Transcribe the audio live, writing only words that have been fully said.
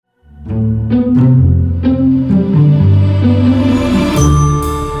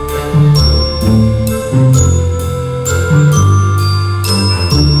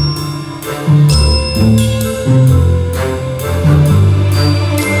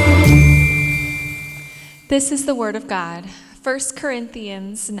This is the word of God. 1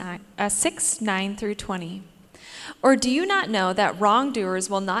 Corinthians 6, 9 through 20. Or do you not know that wrongdoers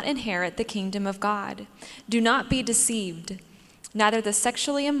will not inherit the kingdom of God? Do not be deceived. Neither the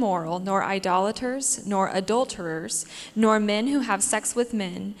sexually immoral, nor idolaters, nor adulterers, nor men who have sex with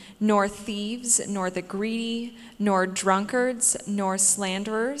men, nor thieves, nor the greedy, nor drunkards, nor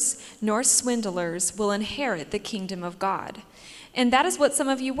slanderers, nor swindlers will inherit the kingdom of God. And that is what some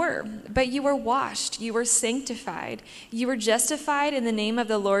of you were. But you were washed, you were sanctified, you were justified in the name of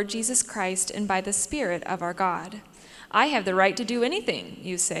the Lord Jesus Christ and by the Spirit of our God. I have the right to do anything,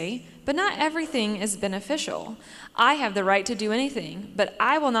 you say, but not everything is beneficial. I have the right to do anything, but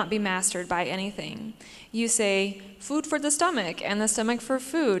I will not be mastered by anything. You say, food for the stomach and the stomach for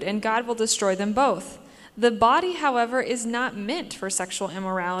food, and God will destroy them both. The body, however, is not meant for sexual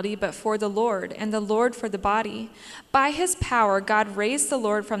immorality, but for the Lord, and the Lord for the body. By his power, God raised the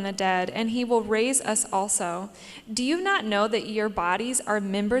Lord from the dead, and he will raise us also. Do you not know that your bodies are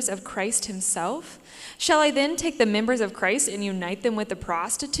members of Christ himself? Shall I then take the members of Christ and unite them with the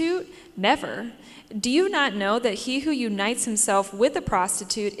prostitute? Never. Do you not know that he who unites himself with a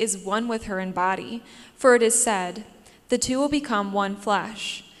prostitute is one with her in body? For it is said, the two will become one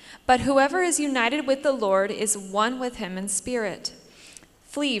flesh. But whoever is united with the Lord is one with him in spirit.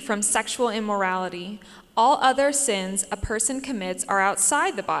 Flee from sexual immorality. All other sins a person commits are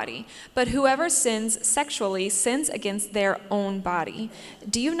outside the body, but whoever sins sexually sins against their own body.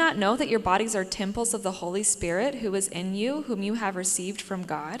 Do you not know that your bodies are temples of the Holy Spirit who is in you, whom you have received from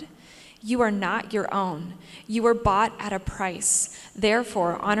God? You are not your own. You were bought at a price.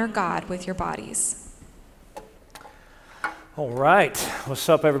 Therefore, honor God with your bodies. All right. What's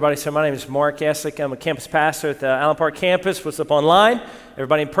up, everybody? So my name is Mark Essick. I'm a campus pastor at the Allen Park campus. What's up online?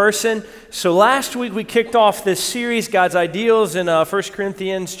 Everybody in person. So last week we kicked off this series, God's Ideals, in 1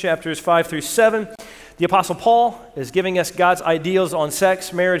 Corinthians chapters 5 through 7. The Apostle Paul is giving us God's ideals on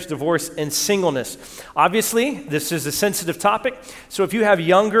sex, marriage, divorce, and singleness. Obviously, this is a sensitive topic, so if you have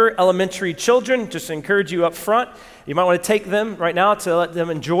younger elementary children, just to encourage you up front, you might want to take them right now to let them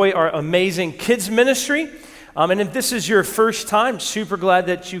enjoy our amazing kids ministry. And if this is your first time, super glad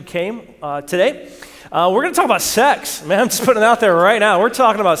that you came today. We're going to talk about sex. Man, I'm just putting it out there right now. We're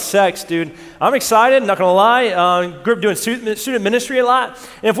talking about sex, dude. I'm excited, not going to lie. Grew up doing student ministry a lot.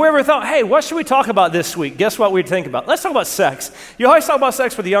 And if we ever thought, hey, what should we talk about this week? Guess what we'd think about? Let's talk about sex. You always talk about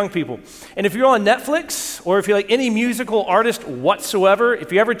sex with the young people. And if you're on Netflix, or if you're like any musical artist whatsoever,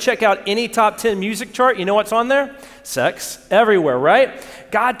 if you ever check out any top 10 music chart, you know what's on there? Sex everywhere, right?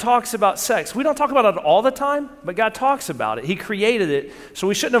 God talks about sex. We don't talk about it all the time, but God talks about it. He created it, so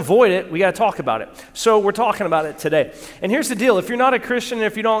we shouldn't avoid it. We got to talk about it. So we're talking about it today. And here's the deal. If you're not a Christian,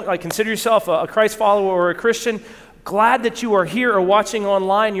 if you don't consider yourself a Christ follower or a Christian, glad that you are here or watching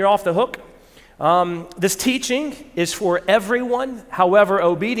online. You're off the hook. This teaching is for everyone. However,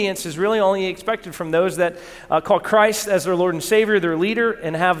 obedience is really only expected from those that call Christ as their Lord and Savior, their leader,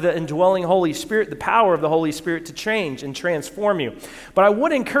 and have the indwelling Holy Spirit, the power of the Holy Spirit to change and transform you. But I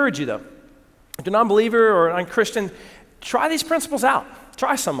would encourage you, though, if you're a non-believer or a non-Christian, try these principles out.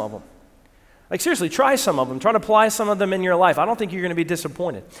 Try some of them. Seriously, try some of them. Try to apply some of them in your life. I don't think you're going to be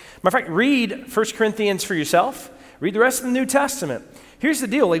disappointed. Matter of fact, read 1 Corinthians for yourself. Read the rest of the New Testament. Here's the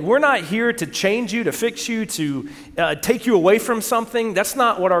deal. We're not here to change you, to fix you, to take you away from something. That's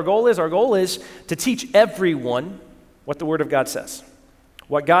not what our goal is. Our goal is to teach everyone what the Word of God says.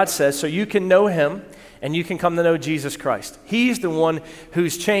 What God says, so you can know Him and you can come to know Jesus Christ. He's the one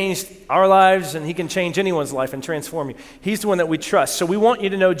who's changed our lives, and He can change anyone's life and transform you. He's the one that we trust. So we want you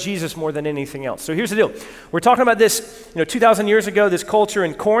to know Jesus more than anything else. So here's the deal. We're talking about this, 2,000 years ago, this culture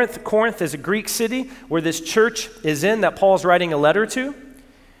in Corinth. Corinth is a Greek city where this church is in that Paul's writing a letter to.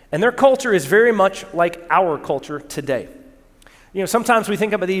 And their culture is very much like our culture today. Sometimes we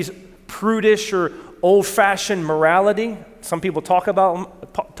think about these prudish or old-fashioned morality. Some people talk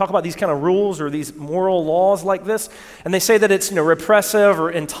about these kind of rules or these moral laws like this, and they say that it's repressive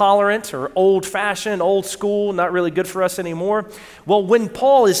or intolerant or old-fashioned, old school, not really good for us anymore. Well, when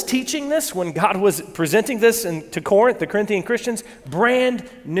Paul is teaching this, when God was presenting this to Corinth, the Corinthian Christians, brand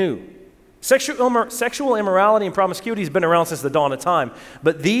new. Sexual immorality and promiscuity has been around since the dawn of time,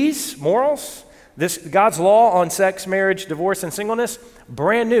 but these morals, this God's law on sex, marriage, divorce, and singleness,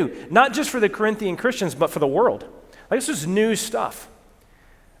 brand new. Not just for the Corinthian Christians, but for the world. This is new stuff.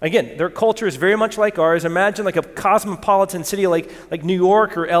 Again, their culture is very much like ours. Imagine a cosmopolitan city like New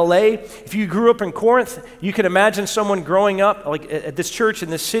York or LA. If you grew up in Corinth, you can imagine someone growing up at this church in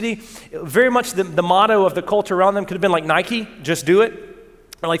this city. Very much the motto of the culture around them could have been like Nike, just do it.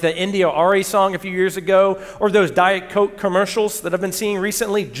 Or like the India Ari song a few years ago, or those Diet Coke commercials that I've been seeing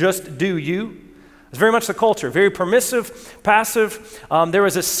recently, just do you. It's very much the culture, very permissive, passive. There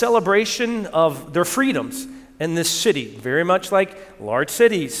was a celebration of their freedoms in this city, very much like large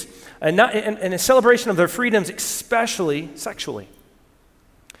cities, and a celebration of their freedoms, especially sexually.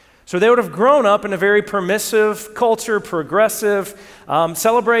 So they would have grown up in a very permissive culture, progressive,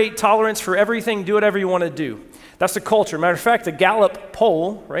 celebrate tolerance for everything, do whatever you want to do. That's the culture. Matter of fact, the Gallup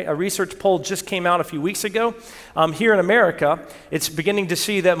poll, right, a research poll just came out a few weeks ago. Here in America, it's beginning to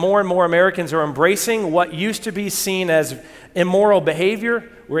see that more and more Americans are embracing what used to be seen as immoral behavior.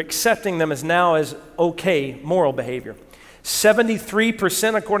 We're accepting them as now as okay moral behavior.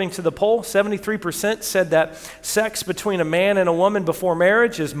 73%, according to the poll, 73% said that sex between a man and a woman before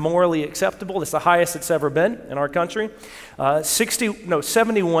marriage is morally acceptable. It's the highest it's ever been in our country.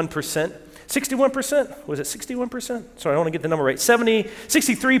 61%. 61%? Was it 61%? Sorry, I don't want to get the number right.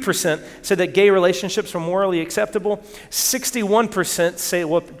 63% said that gay relationships were morally acceptable. 61% say,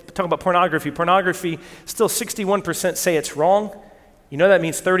 well, talking about pornography. Pornography, still 61% say it's wrong. You know that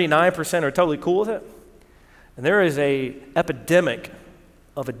means 39% are totally cool with it? And there is a epidemic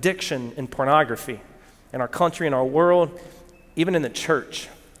of addiction in pornography in our country, in our world, even in the church.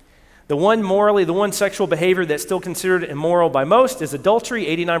 The one sexual behavior that's still considered immoral by most is adultery.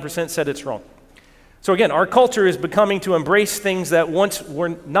 89% said it's wrong. So again, our culture is becoming to embrace things that once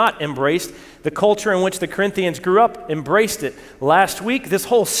were not embraced. The culture in which the Corinthians grew up embraced it. Last week, this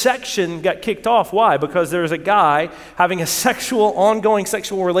whole section got kicked off. Why? Because there was a guy having a ongoing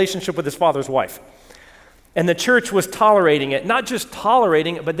sexual relationship with his father's wife. And the church was tolerating it. Not just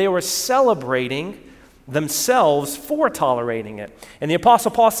tolerating it, but they were celebrating themselves for tolerating it. And the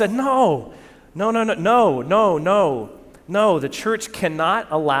Apostle Paul said, no, the church cannot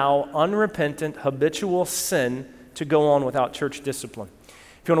allow unrepentant, habitual sin to go on without church discipline.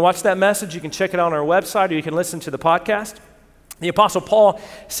 If you want to watch that message, you can check it out on our website or you can listen to the podcast. The Apostle Paul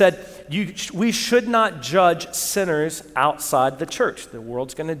said, we should not judge sinners outside the church. The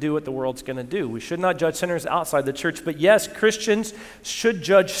world's going to do what the world's going to do. We should not judge sinners outside the church, but yes, Christians should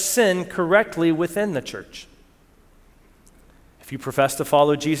judge sin correctly within the church. If you profess to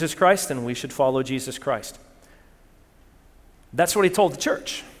follow Jesus Christ, then we should follow Jesus Christ. That's what he told the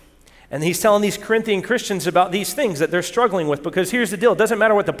church. And he's telling these Corinthian Christians about these things that they're struggling with, because here's the deal. It doesn't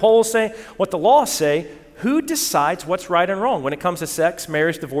matter what the polls say, what the laws say. Who decides what's right and wrong when it comes to sex,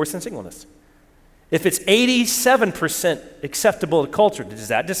 marriage, divorce, and singleness? If it's 87% acceptable to culture, does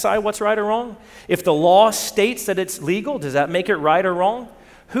that decide what's right or wrong? If the law states that it's legal, does that make it right or wrong?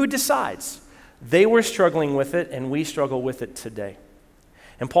 Who decides? They were struggling with it, and we struggle with it today.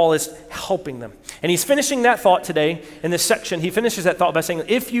 And Paul is helping them. And he's finishing that thought today in this section. He finishes that thought by saying,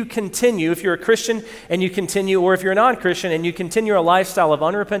 if you're a Christian and you continue, or if you're a non-Christian and you continue a lifestyle of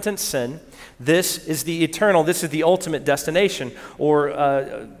unrepentant sin, this is the ultimate destination, or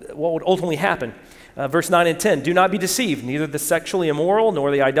what would ultimately happen. Verse 9 and 10, do not be deceived, neither the sexually immoral,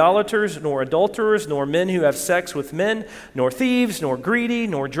 nor the idolaters, nor adulterers, nor men who have sex with men, nor thieves, nor greedy,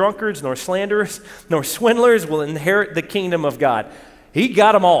 nor drunkards, nor slanderers, nor swindlers will inherit the kingdom of God. He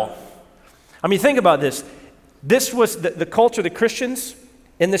got them all. I mean, think about this. This was the culture, the Christians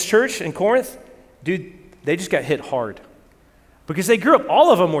in this church in Corinth, dude, they just got hit hard. Because they grew up,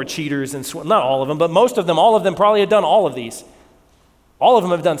 all of them were cheaters, and not all of them, but most of them, all of them probably had done all of these. All of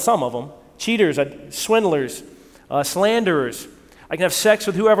them have done some of them. Cheaters, swindlers, slanderers. I can have sex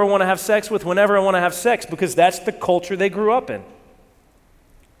with whoever I want to have sex with, whenever I want to have sex, because that's the culture they grew up in.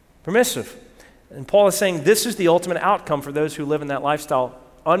 Permissive. And Paul is saying this is the ultimate outcome for those who live in that lifestyle,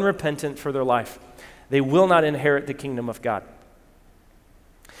 unrepentant for their life. They will not inherit the kingdom of God.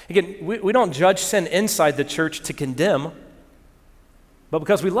 Again, we don't judge sin inside the church to condemn, but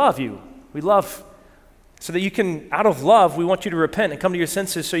because we love you. We love so that you can, out of love, we want you to repent and come to your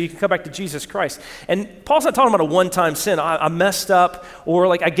senses so you can come back to Jesus Christ. And Paul's not talking about a one-time sin. I messed up, or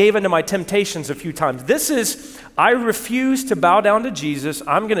like I gave into my temptations a few times. This is, I refuse to bow down to Jesus.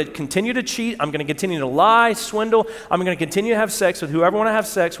 I'm going to continue to cheat. I'm going to continue to lie, swindle. I'm going to continue to have sex with whoever I want to have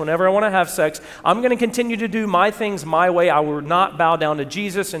sex, whenever I want to have sex. I'm going to continue to do my things my way. I will not bow down to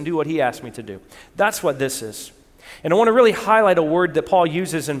Jesus and do what he asked me to do. That's what this is. And I want to really highlight a word that Paul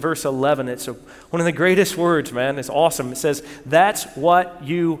uses in verse 11. It's one of the greatest words, man. It's awesome. It says, that's what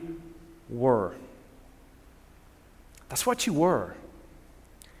you were. That's what you were.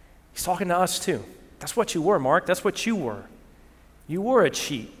 He's talking to us too. That's what you were, Mark. That's what you were. You were a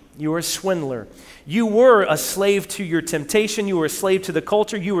cheat. You were a swindler. You were a slave to your temptation. You were a slave to the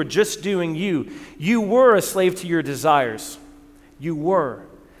culture. You were just doing you. You were a slave to your desires. You were.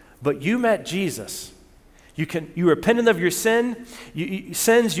 But you met Jesus. You repented of your sins,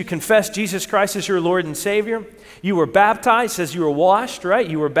 you confess Jesus Christ as your Lord and Savior. You were baptized, says you were washed, right?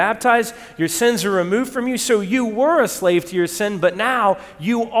 You were baptized, your sins are removed from you. So you were a slave to your sin, but now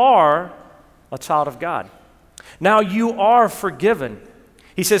you are a child of God. Now you are forgiven.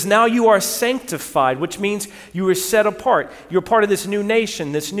 He says, now you are sanctified, which means you were set apart. You're part of this new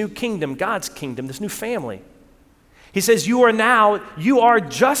nation, this new kingdom, God's kingdom, this new family. He says, you are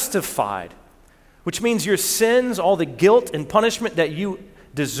justified, which means your sins, all the guilt and punishment that you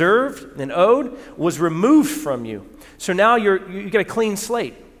deserved and owed was removed from you. So now you get a clean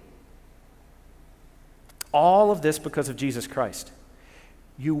slate. All of this because of Jesus Christ.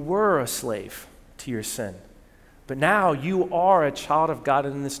 You were a slave to your sin, but now you are a child of God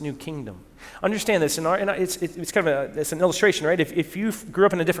in this new kingdom. Understand this, it's kind of it's an illustration, right? If you grew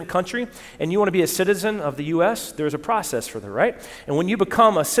up in a different country and you want to be a citizen of the U.S., there's a process for that, right? And when you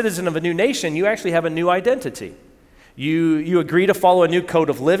become a citizen of a new nation, you actually have a new identity. You agree to follow a new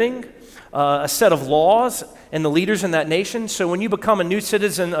code of living, a set of laws, and the leaders in that nation. So when you become a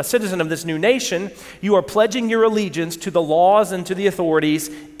citizen of this new nation, you are pledging your allegiance to the laws and to the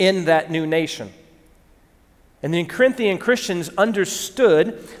authorities in that new nation. And the Corinthian Christians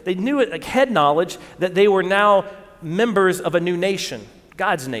understood, they knew it like head knowledge, that they were now members of a new nation,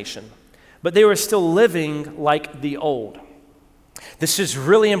 God's nation. But they were still living like the old. This is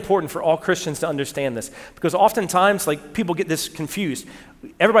really important for all Christians to understand this, because oftentimes, like, people get this confused.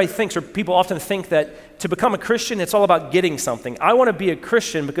 Everybody thinks, or people often think, that to become a Christian, it's all about getting something. I want to be a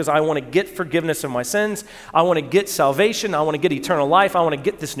Christian because I want to get forgiveness of my sins. I want to get salvation. I want to get eternal life. I want to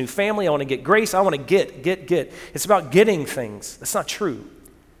get this new family. I want to get grace. I want to get. It's about getting things. That's not true.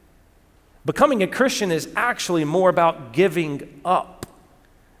 Becoming a Christian is actually more about giving up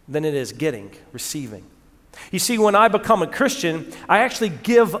than it is getting, receiving. You see, when I become a Christian, I actually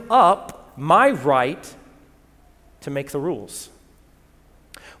give up my right to make the rules.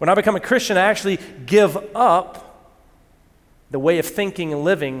 When I become a Christian, I actually give up the way of thinking and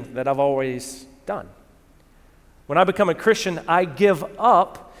living that I've always done. When I become a Christian, I give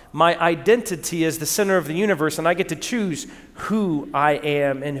up my identity as the center of the universe, and I get to choose who I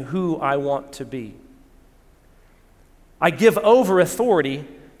am and who I want to be. I give over authority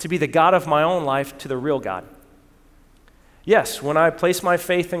to be the God of my own life to the real God. Yes, when I place my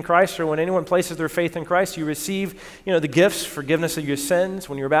faith in Christ, or when anyone places their faith in Christ, you receive, the gifts, forgiveness of your sins.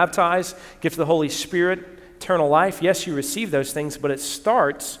 When you're baptized, gift of the Holy Spirit, eternal life. Yes, you receive those things, but it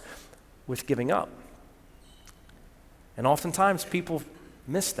starts with giving up. And oftentimes people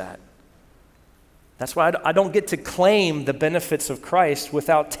miss that. That's why I don't get to claim the benefits of Christ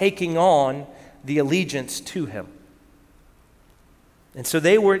without taking on the allegiance to Him. And so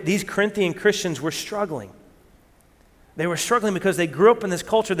these Corinthian Christians were struggling. They were struggling because they grew up in this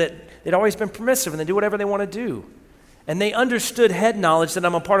culture that they'd always been permissive and they do whatever they want to do. And they understood head knowledge that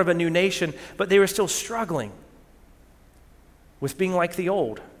I'm a part of a new nation, but they were still struggling with being like the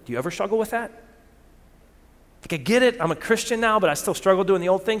old. Do you ever struggle with that? Like, I get it, I'm a Christian now, but I still struggle doing the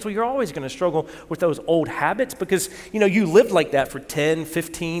old things. Well, you're always going to struggle with those old habits because, you lived like that for 10,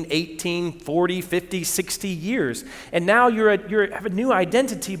 15, 18, 40, 50, 60 years. And now you have a new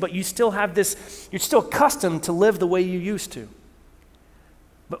identity, but you still have this, you're still accustomed to live the way you used to.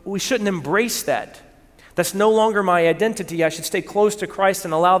 But we shouldn't embrace that. That's no longer my identity. I should stay close to Christ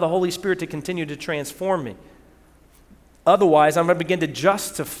and allow the Holy Spirit to continue to transform me. Otherwise, I'm going to begin to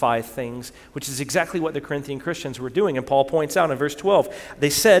justify things, which is exactly what the Corinthian Christians were doing. And Paul points out in verse 12, they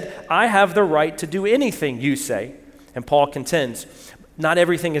said, I have the right to do anything you say. And Paul contends, not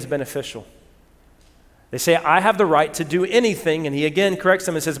everything is beneficial. They say, I have the right to do anything. And he again corrects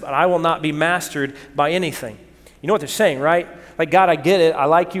them and says, but I will not be mastered by anything. You know what they're saying, right? Like, God, I get it. I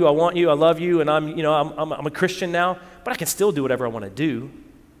like you. I want you. I love you. And I'm a Christian now, but I can still do whatever I want to do.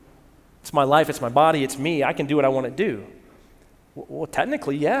 It's my life, it's my body, it's me. I can do what I want to do. Well,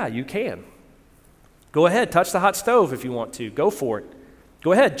 technically, yeah, you can. Go ahead, touch the hot stove if you want to. Go for it.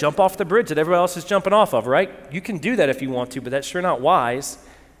 Go ahead, jump off the bridge that everybody else is jumping off of, right? You can do that if you want to, but that's sure not wise.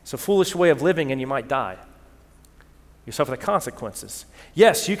 It's a foolish way of living and you might die. You suffer the consequences.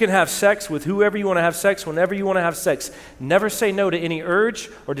 Yes, you can have sex with whoever you want to have sex, whenever you want to have sex. Never say no to any urge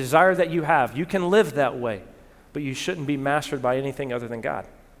or desire that you have. You can live that way, but you shouldn't be mastered by anything other than God.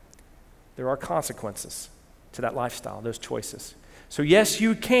 There are consequences to that lifestyle, those choices. So yes,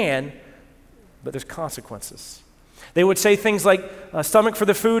 you can, but there's consequences. They would say things like stomach for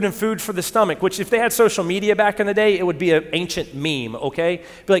the food and food for the stomach, which if they had social media back in the day, it would be an ancient meme, okay?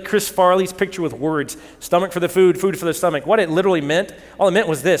 It'd be like Chris Farley's picture with words, stomach for the food, food for the stomach. What it literally meant, all it meant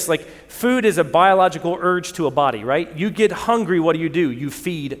was this, like food is a biological urge to a body, right? You get hungry, what do? You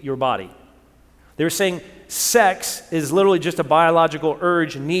feed your body. They were saying sex is literally just a biological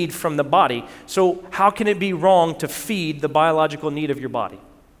urge, need from the body. So how can it be wrong to feed the biological need of your body?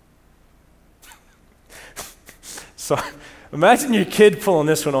 So imagine your kid pulling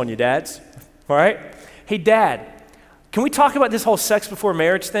this one on you, dads. All right? Hey, Dad, can we talk about this whole sex before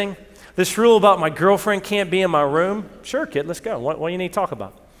marriage thing? This rule about my girlfriend can't be in my room? Sure, kid, let's go. What do you need to talk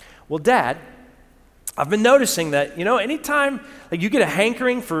about? Well, Dad, I've been noticing that, anytime you get a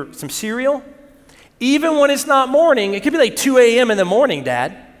hankering for some cereal, even when it's not morning, it could be like 2 a.m. in the morning,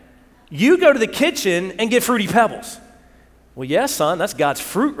 Dad, you go to the kitchen and get Fruity Pebbles. Well, yeah, son, that's God's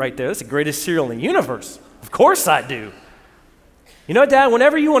fruit right there. That's the greatest cereal in the universe. Of course I do. Dad,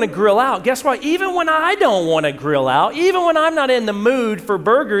 whenever you want to grill out, guess what? Even when I don't want to grill out, even when I'm not in the mood for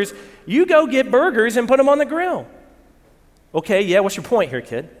burgers, you go get burgers and put them on the grill. Okay, yeah, what's your point here,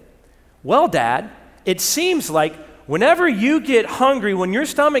 kid? Well, Dad, it seems like whenever you get hungry, when your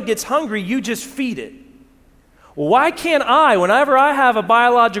stomach gets hungry, you just feed it. Well, why can't I, whenever I have a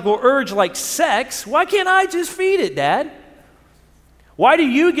biological urge like sex, why can't I just feed it, Dad? Why do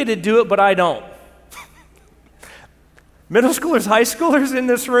you get to do it, but I don't? Middle schoolers, high schoolers in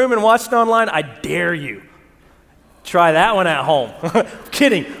this room and watching online, I dare you. Try that one at home.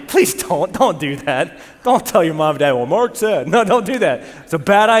 Kidding. Please don't do that. Don't tell your mom and dad, well, Mark said. No, don't do that. It's a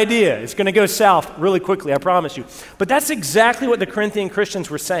bad idea. It's going to go south really quickly, I promise you. But that's exactly what the Corinthian Christians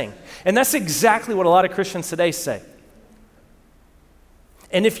were saying. And that's exactly what a lot of Christians today say.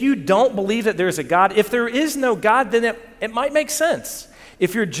 And if you don't believe that there's a God, if there is no God, then it might make sense.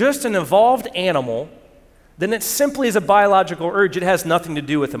 If you're just an evolved animal, then it simply is a biological urge. It has nothing to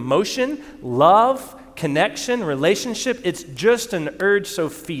do with emotion, love, connection, relationship. It's just an urge, so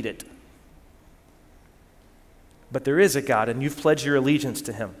feed it. But there is a God, and you've pledged your allegiance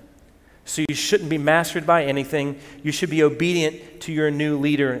to him. So you shouldn't be mastered by anything. You should be obedient to your new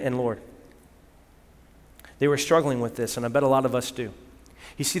leader and Lord. They were struggling with this, and I bet a lot of us do.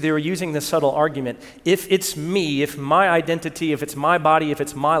 You see, they were using this subtle argument. If it's me, if my identity, if it's my body, if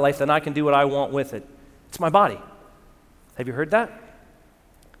it's my life, then I can do what I want with it. It's my body. Have you heard that?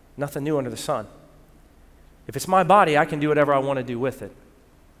 Nothing new under the sun. If it's my body, I can do whatever I want to do with it.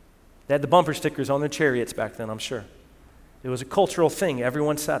 They had the bumper stickers on their chariots back then, I'm sure. It was a cultural thing.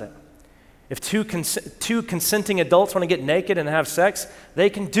 Everyone said it. If two consenting adults want to get naked and have sex, they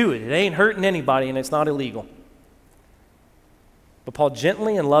can do it. It ain't hurting anybody, and it's not illegal. But Paul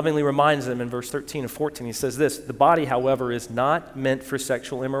gently and lovingly reminds them in verse 13 and 14. He says this, the body, however, is not meant for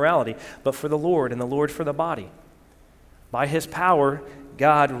sexual immorality, but for the Lord, and the Lord for the body. By his power,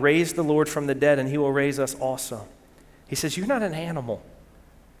 God raised the Lord from the dead, and he will raise us also. He says, you're not an animal.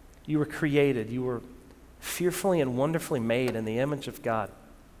 You were created. You were fearfully and wonderfully made in the image of God.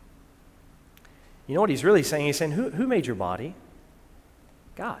 You know what he's really saying? He's saying, who made your body?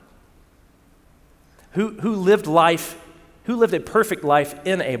 God. Who lived life? Who lived a perfect life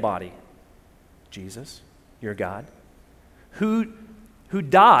in a body? Jesus, your God. Who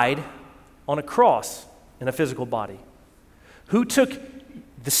died on a cross in a physical body? Who took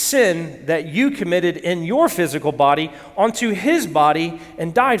the sin that you committed in your physical body onto his body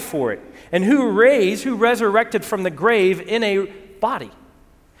and died for it? And who resurrected from the grave in a body?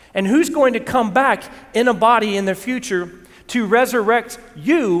 And who's going to come back in a body in the future to resurrect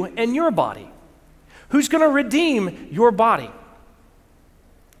you and your body? Who's going to redeem your body?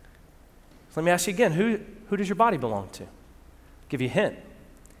 So let me ask you again, who does your body belong to? I'll give you a hint.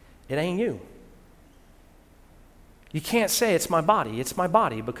 It ain't you. You can't say it's my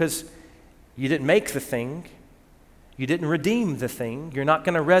body because you didn't make the thing. You didn't redeem the thing. You're not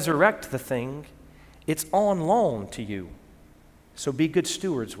going to resurrect the thing. It's on loan to you. So be good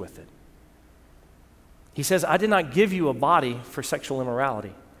stewards with it. He says, I did not give you a body for sexual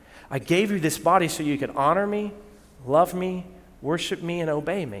immorality. I gave you this body so you could honor me, love me, worship me, and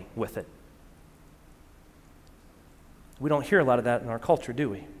obey me with it. We don't hear a lot of that in our culture, do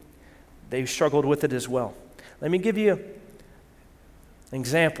we? They struggled with it as well. Let me give you an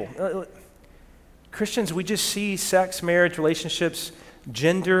example. Christians, we just see sex, marriage, relationships,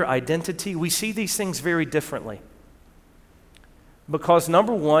 gender, identity. We see these things very differently. Because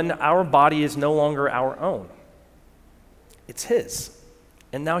number one, our body is no longer our own. It's his.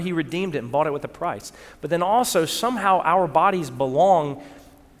 And now he redeemed it and bought it with a price. But then also, somehow our bodies belong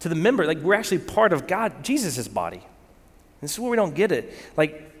to the member. Like, we're actually part of God, Jesus' body. This is where we don't get it.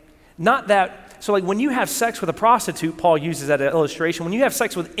 Like, Not that, so like when you have sex with a prostitute, Paul uses that as an illustration. When you have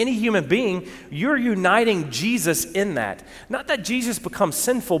sex with any human being, you're uniting Jesus in that. Not that Jesus becomes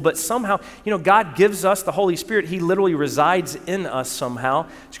sinful, but somehow, God gives us the Holy Spirit. He literally resides in us somehow.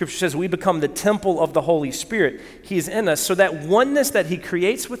 Scripture says we become the temple of the Holy Spirit. He is in us. So that oneness that he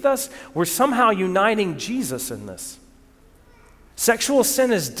creates with us, we're somehow uniting Jesus in this. Sexual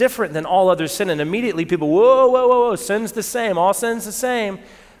sin is different than all other sin. And immediately people, whoa, sin's the same. All sin's the same.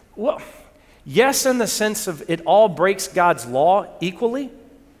 Well, yes, in the sense of it all breaks God's law equally,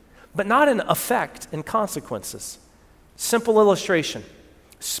 but not in effect and consequences. Simple illustration.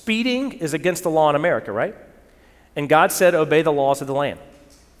 Speeding is against the law in America, right? And God said, obey the laws of the land,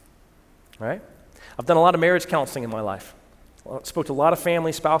 right? I've done a lot of marriage counseling in my life. I spoke to a lot of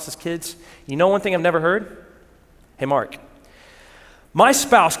families, spouses, kids. You know one thing I've never heard? Hey, Mark, my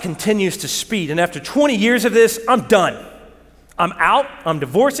spouse continues to speed, and after 20 years of this, I'm done. I'm out. I'm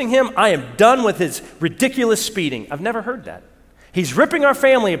divorcing him. I am done with his ridiculous speeding. I've never heard that. He's ripping our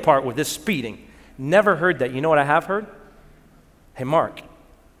family apart with this speeding. Never heard that. You know what I have heard? Hey, Mark,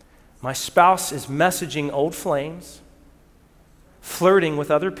 my spouse is messaging old flames, flirting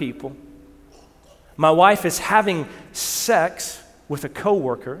with other people. My wife is having sex with a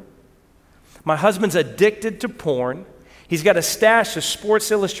coworker. My husband's addicted to porn. He's got a stash of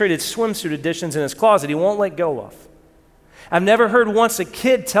Sports Illustrated swimsuit editions in his closet he won't let go of. I've never heard once a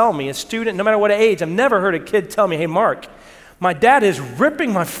kid tell me, a student, no matter what age, I've never heard a kid tell me, hey, Mark, my dad is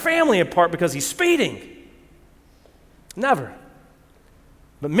ripping my family apart because he's speeding. Never.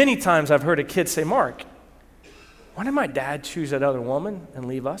 But many times I've heard a kid say, Mark, why did my dad choose that other woman and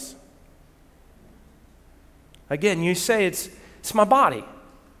leave us? Again, you say it's my body.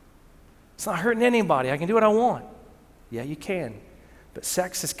 It's not hurting anybody. I can do what I want. Yeah, you can. But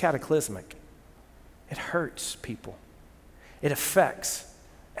sex is cataclysmic. It hurts people. It affects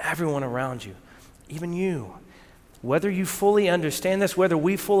everyone around you, even you. Whether you fully understand this, whether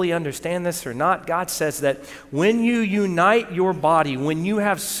we fully understand this or not, God says that when you unite your body, when you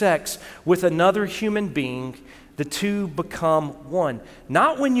have sex with another human being, the two become one.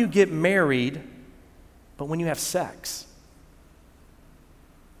 Not when you get married, but when you have sex.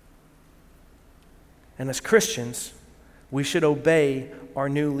 And as Christians, we should obey our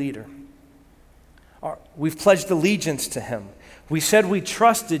new leader. We've pledged allegiance to him. We said we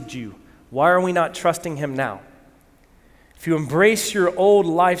trusted you. Why are we not trusting him now? If you embrace your old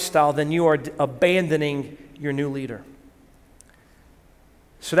lifestyle, then you are abandoning your new leader.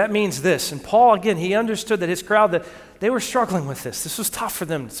 So that means this. And Paul, again, he understood that his crowd, that they were struggling with this. This was tough for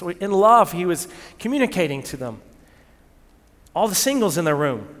them. So in love, he was communicating to them. All the singles in the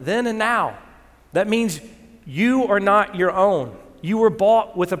room, then and now. That means you are not your own. You were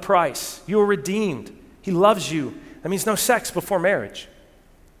bought with a price. You were redeemed. He loves you. That means no sex before marriage.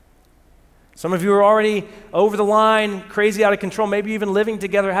 Some of you are already over the line, crazy, out of control, maybe even living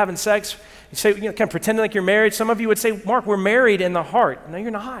together, having sex. You say, kind of pretending like you're married. Some of you would say, Mark, we're married in the heart. No,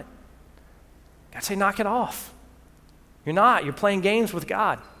 you're not. God say, knock it off. You're not. You're playing games with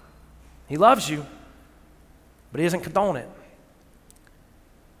God. He loves you, but he doesn't condone it.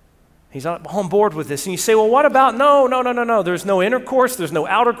 He's not on board with this. And you say, well, what about, no. There's no inner course. There's no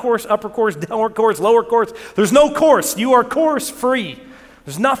outer course, upper course, downward course, lower course. There's no course. You are course free.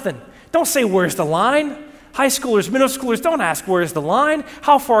 There's nothing. Don't say, where's the line? High schoolers, middle schoolers, don't ask, where's the line?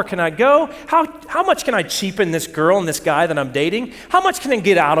 How far can I go? How much can I cheapen this girl and this guy that I'm dating? How much can I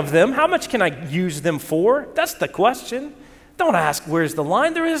get out of them? How much can I use them for? That's the question. Don't ask, where's the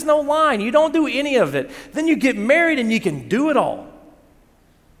line? There is no line. You don't do any of it. Then you get married and you can do it all.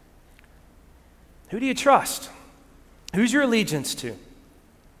 Who do you trust? Who's your allegiance to?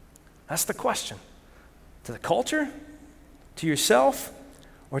 That's the question. To the culture? To yourself?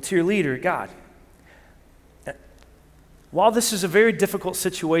 Or to your leader, God? While this is a very difficult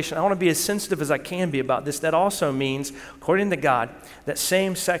situation, I want to be as sensitive as I can be about this. That also means, according to God, that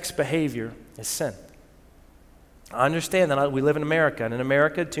same-sex behavior is sin. I understand that we live in America, and in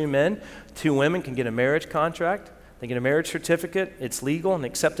America, 2 men, 2 women can get a marriage contract. They get a marriage certificate. It's legal and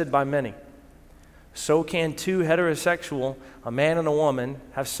accepted by many. So can 2 heterosexual, a man and a woman,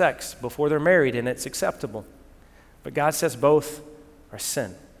 have sex before they're married, and it's acceptable. But God says both are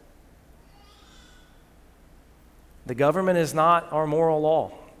sin. The government is not our moral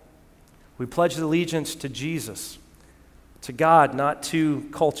law. We pledge allegiance to Jesus, to God, not to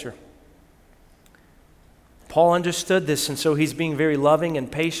culture. Paul understood this, and so he's being very loving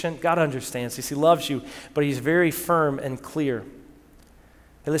and patient. God understands this. He loves you, but he's very firm and clear.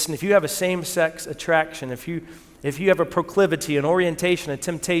 Hey, listen, if you have a same-sex attraction, if you if you have a proclivity, an orientation, a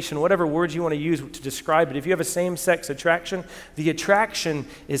temptation, whatever words you want to use to describe it, if you have a same-sex attraction, the attraction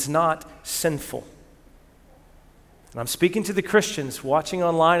is not sinful. And I'm speaking to the Christians watching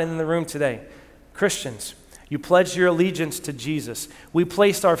online and in the room today. Christians, you pledged your allegiance to Jesus. We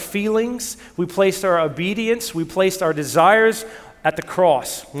placed our feelings, we placed our obedience, we placed our desires at the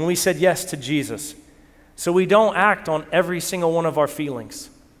cross when we said yes to Jesus. So we don't act on every single one of our feelings.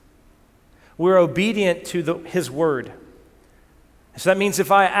 We're obedient to His word. So that means if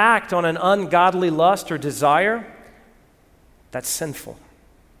I act on an ungodly lust or desire, that's sinful.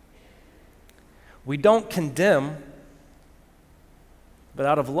 We don't condemn, but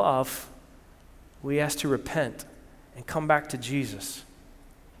out of love, we ask to repent and come back to Jesus.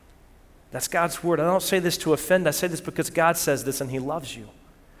 That's God's word. I don't say this to offend. I say this because God says this and He loves you.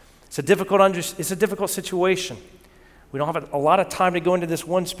 It's a difficult situation. We don't have a lot of time to go into this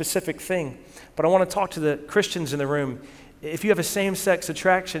one specific thing, but I want to talk to the Christians in the room. If you have a same-sex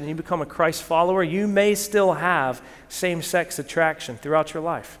attraction and you become a Christ follower, you may still have same-sex attraction throughout your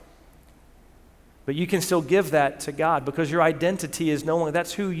life. But you can still give that to God because your identity is no longer,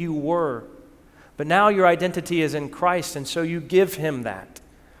 that's who you were. But now your identity is in Christ, and so you give Him that.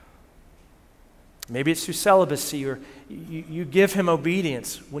 Maybe it's through celibacy, or you give Him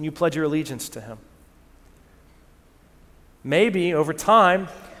obedience when you pledge your allegiance to Him. Maybe over time,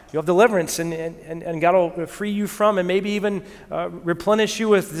 you'll have deliverance and God will free you from and maybe even replenish you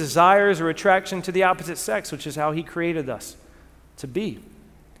with desires or attraction to the opposite sex, which is how He created us to be.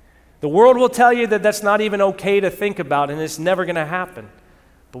 The world will tell you that that's not even okay to think about and it's never going to happen.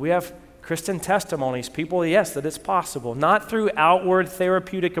 But we have Christian testimonies, people, yes, that it's possible. Not through outward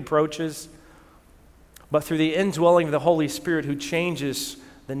therapeutic approaches, but through the indwelling of the Holy Spirit who changes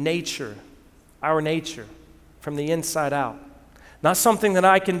the nature, our nature, from the inside out. Not something that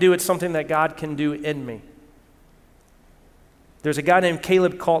I can do, it's something that God can do in me. There's a guy named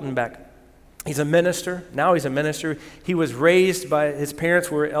Caleb Kaltenbeck. He's a minister. Now he's a minister. He was raised by, his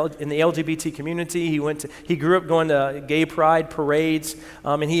parents were in the LGBT community. He grew up going to gay pride parades,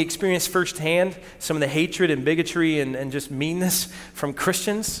 and he experienced firsthand some of the hatred and bigotry and just meanness from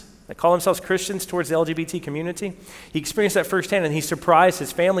Christians that call themselves Christians towards the LGBT community. He experienced that firsthand, and he surprised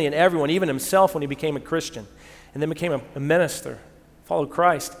his family and everyone, even himself, when he became a Christian, and then became a minister, followed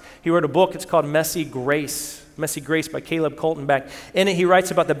Christ. He wrote a book, it's called Messy Grace by Caleb Kaltenbeck. In it, he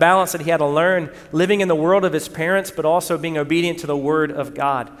writes about the balance that he had to learn living in the world of his parents, but also being obedient to the Word of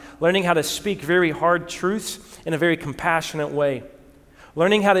God, learning how to speak very hard truths in a very compassionate way,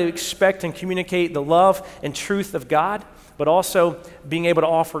 learning how to expect and communicate the love and truth of God, but also being able to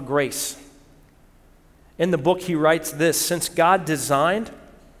offer grace. In the book, he writes this: since God designed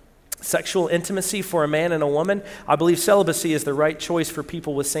sexual intimacy for a man and a woman, I believe celibacy is the right choice for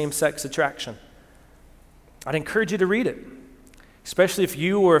people with same-sex attraction. I'd encourage you to read it, especially if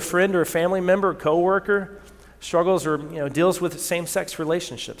you or a friend or a family member or coworker struggles or deals with same-sex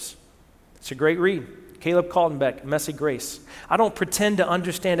relationships. It's a great read. Caleb Kaltenbeck, Messy Grace. I don't pretend to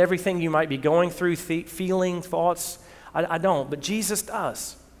understand everything you might be going through, feeling, thoughts. I don't, but Jesus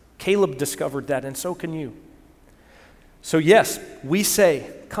does. Caleb discovered that, and so can you. So yes, we say,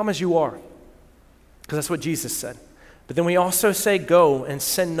 come as you are, because that's what Jesus said. But then we also say, go and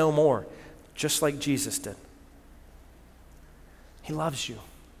sin no more, just like Jesus did. He loves you.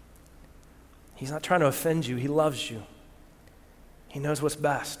 He's not trying to offend you. He loves you. He knows what's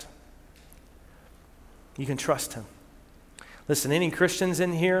best. You can trust Him. Listen, any Christians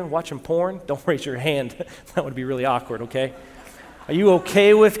in here watching porn, don't raise your hand. That would be really awkward, okay? Are you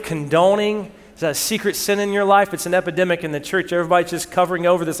okay with condoning? Is that a secret sin in your life? It's an epidemic in the church. Everybody's just covering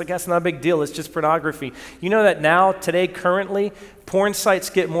over this. Like, that's not a big deal. It's just pornography. You know that now, today, currently, porn sites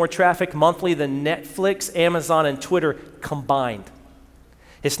get more traffic monthly than Netflix, Amazon, and Twitter combined.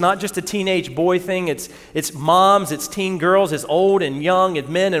 It's not just a teenage boy thing. It's moms, it's teen girls, it's old and young, it's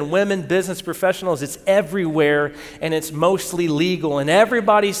men and women, business professionals. It's everywhere, and it's mostly legal. And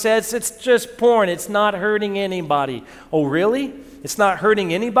everybody says it's just porn. It's not hurting anybody. Oh, really? It's not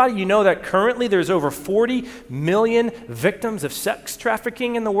hurting anybody? You know that currently there's over 40 million victims of sex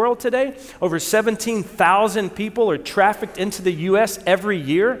trafficking in the world today? Over 17,000 people are trafficked into the U.S. every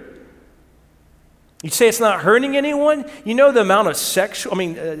year. You say it's not hurting anyone? You know the amount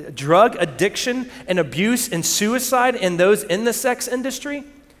of drug addiction and abuse and suicide in those in the sex industry?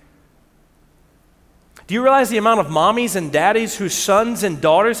 Do you realize the amount of mommies and daddies whose sons and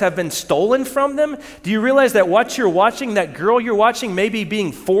daughters have been stolen from them? Do you realize that what you're watching, that girl you're watching, may be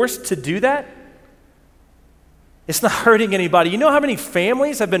being forced to do that? It's not hurting anybody. You know how many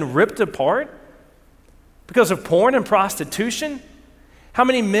families have been ripped apart because of porn and prostitution? How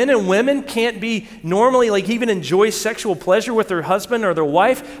many men and women can't be normally, like even enjoy sexual pleasure with their husband or their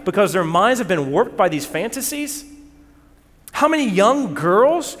wife because their minds have been warped by these fantasies? How many young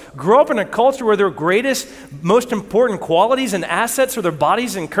girls grow up in a culture where their greatest, most important qualities and assets are their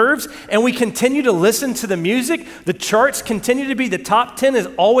bodies and curves, and we continue to listen to the music? The charts continue to be the top 10 is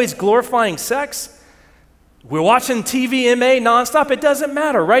always glorifying sex. We're watching TVMA nonstop. It doesn't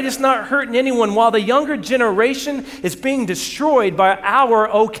matter, right? It's not hurting anyone while the younger generation is being destroyed by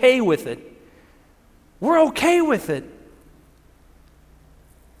our okay with it. We're okay with it.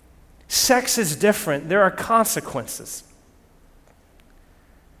 Sex is different. There are consequences.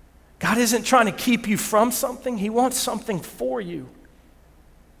 God isn't trying to keep you from something. He wants something for you.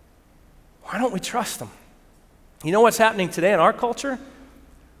 Why don't we trust Him? You know what's happening today in our culture?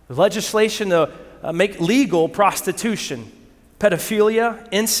 The legislation to make legal prostitution, pedophilia,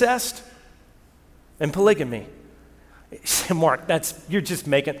 incest, and polygamy. Mark, you're just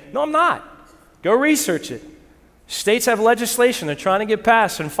making. No, I'm not. Go research it. States have legislation they're trying to get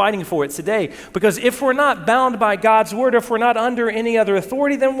passed and fighting for it today. Because if we're not bound by God's word, if we're not under any other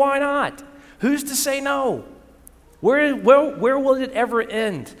authority, then why not? Who's to say no? Where will it ever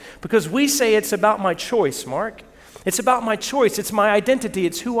end? Because we say it's about my choice, Mark. It's about my choice. It's my identity.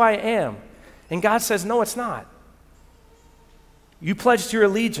 It's who I am. And God says, no, it's not. You pledged your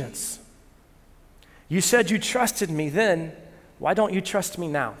allegiance. You said you trusted me then. Why don't you trust me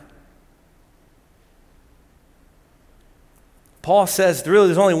now? Paul says really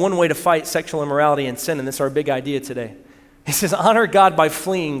there's only one way to fight sexual immorality and sin, and this is our big idea today. He says, honor God by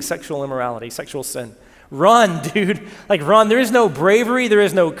fleeing sexual immorality, sexual sin. Run, dude. Like run. There is no bravery. There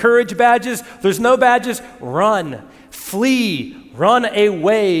is no courage badges. There's no badges. Run. Flee. Run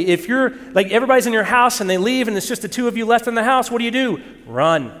away. If you're like everybody's in your house and they leave and it's just the two of you left in the house, what do?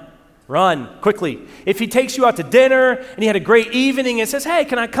 Run. Run quickly. If he takes you out to dinner and he had a great evening and says, hey,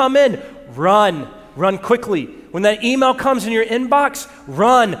 can I come in? Run. Run quickly. When that email comes in your inbox,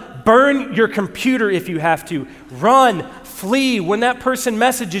 run. Burn your computer if you have to. Run. Flee. When that person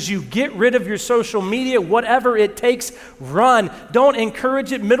messages you, get rid of your social media, whatever it takes, run. Don't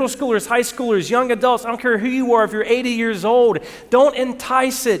encourage it. Middle schoolers, high schoolers, young adults, I don't care who you are, if you're 80 years old, don't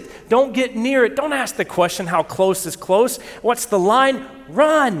entice it. Don't get near it. Don't ask the question, how close is close? What's the line?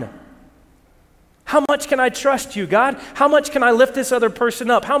 Run. How much can I trust you, God? How much can I lift this other person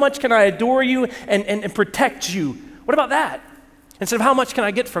up? How much can I adore you and protect you? What about that? Instead of how much can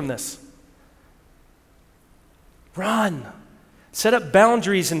I get from this? Run. Set up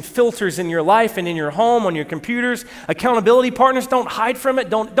boundaries and filters in your life and in your home, on your computers. Accountability partners, don't hide from it.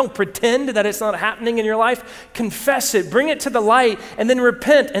 Don't pretend that it's not happening in your life. Confess it. Bring it to the light and then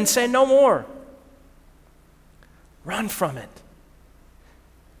repent and say no more. Run from it.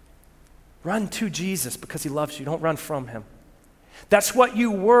 Run to Jesus because He loves you. Don't run from Him. That's what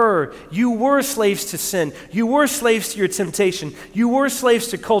you were. You were slaves to sin. You were slaves to your temptation. You were slaves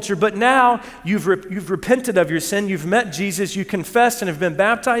to culture. But now you've repented of your sin. You've met Jesus. You confessed and have been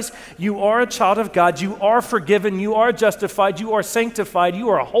baptized. You are a child of God. You are forgiven. You are justified. You are sanctified. You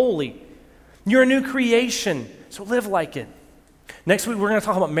are holy. You're a new creation. So live like it. Next week, we're going to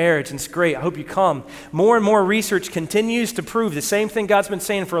talk about marriage, and it's great. I hope you come. More and more research continues to prove the same thing God's been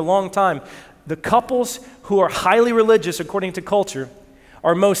saying for a long time. The couples who are highly religious, according to culture,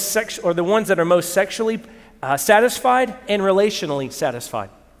 are the ones that are most sexually satisfied and relationally satisfied.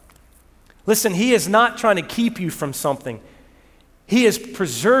 Listen, He is not trying to keep you from something. He is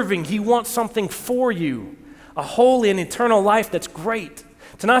preserving. He wants something for you, a holy and eternal life that's great,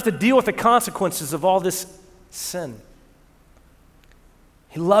 to not have to deal with the consequences of all this sin.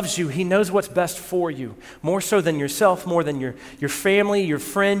 He loves you. He knows what's best for you, more so than yourself, more than your family, your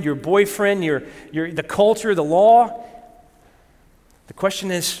friend, your boyfriend, the culture, the law. The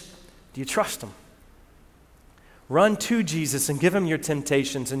question is, do you trust Him? Run to Jesus and give Him your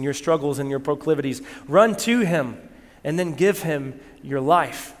temptations and your struggles and your proclivities. Run to Him and then give Him your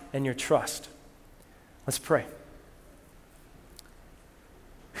life and your trust. Let's pray.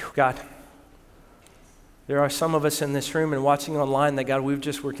 God, there are some of us in this room and watching online that, God, we're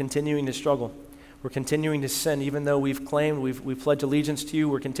continuing to struggle. We're continuing to sin. Even though we've claimed, we've pledged allegiance to you,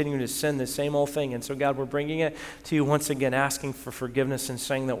 we're continuing to sin the same old thing. And so, God, we're bringing it to you once again, asking for forgiveness and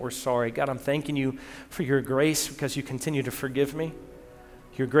saying that we're sorry. God, I'm thanking you for your grace because you continue to forgive me.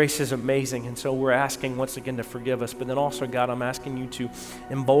 Your grace is amazing. And so we're asking once again to forgive us. But then also, God, I'm asking you to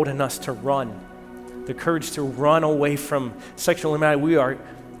embolden us to run, the courage to run away from sexual immorality. We are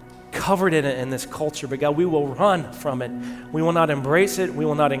covered in it in this culture, but God, we will run from it. We will not embrace it. We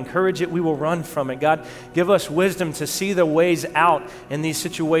will not encourage it. We will run from it. God, give us wisdom to see the ways out in these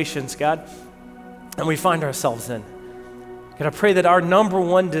situations, God, and we find ourselves in. God, I pray that our number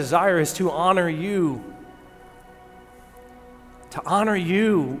one desire is to honor you. To honor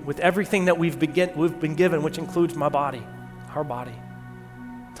you with everything that we've been given, which includes my body, our body.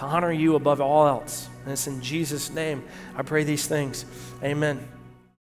 To honor you above all else. And it's in Jesus' name I pray these things. Amen.